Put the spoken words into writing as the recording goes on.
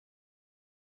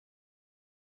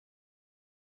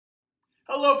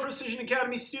Hello, Precision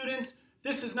Academy students.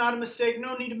 This is not a mistake.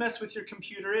 No need to mess with your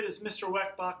computer. It is Mr.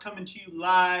 Weckbach coming to you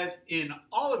live in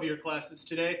all of your classes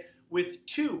today with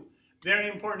two very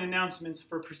important announcements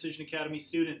for Precision Academy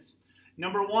students.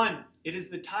 Number one, it is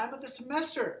the time of the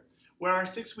semester where our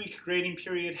 6-week grading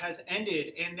period has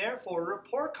ended, and therefore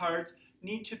report cards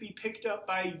need to be picked up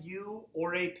by you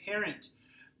or a parent.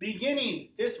 Beginning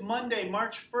this Monday,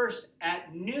 March 1st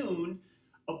at noon,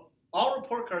 all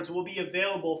report cards will be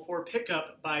available for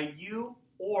pickup by you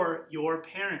or your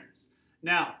parents.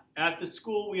 Now, at the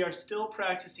school, we are still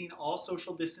practicing all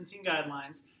social distancing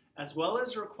guidelines, as well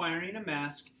as requiring a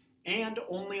mask and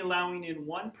only allowing in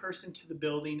one person to the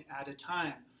building at a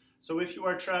time. So if you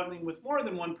are traveling with more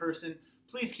than one person,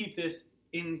 please keep this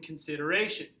in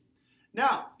consideration.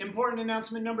 Now, important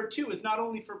announcement number two is not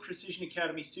only for Precision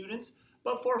Academy students,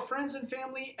 but for friends and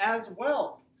family as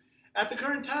well. At the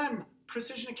current time,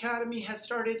 Precision Academy has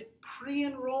started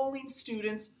pre-enrolling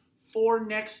students for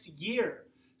next year.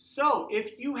 So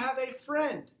if you have a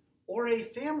friend or a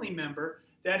family member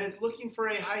that is looking for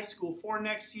a high school for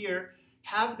next year,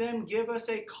 have them give us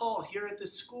a call here at the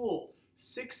school,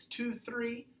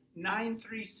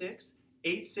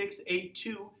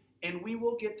 623-936-8682, and we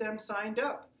will get them signed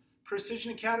up.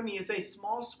 Precision Academy is a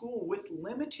small school with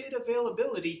limited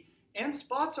availability, and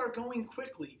spots are going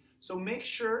quickly. So make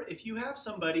sure if you have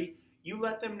somebody, you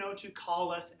let them know to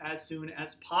call us as soon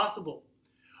as possible.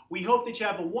 We hope that you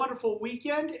have a wonderful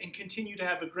weekend and continue to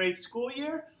have a great school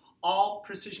year. All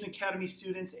Precision Academy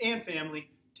students and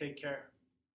family, take care.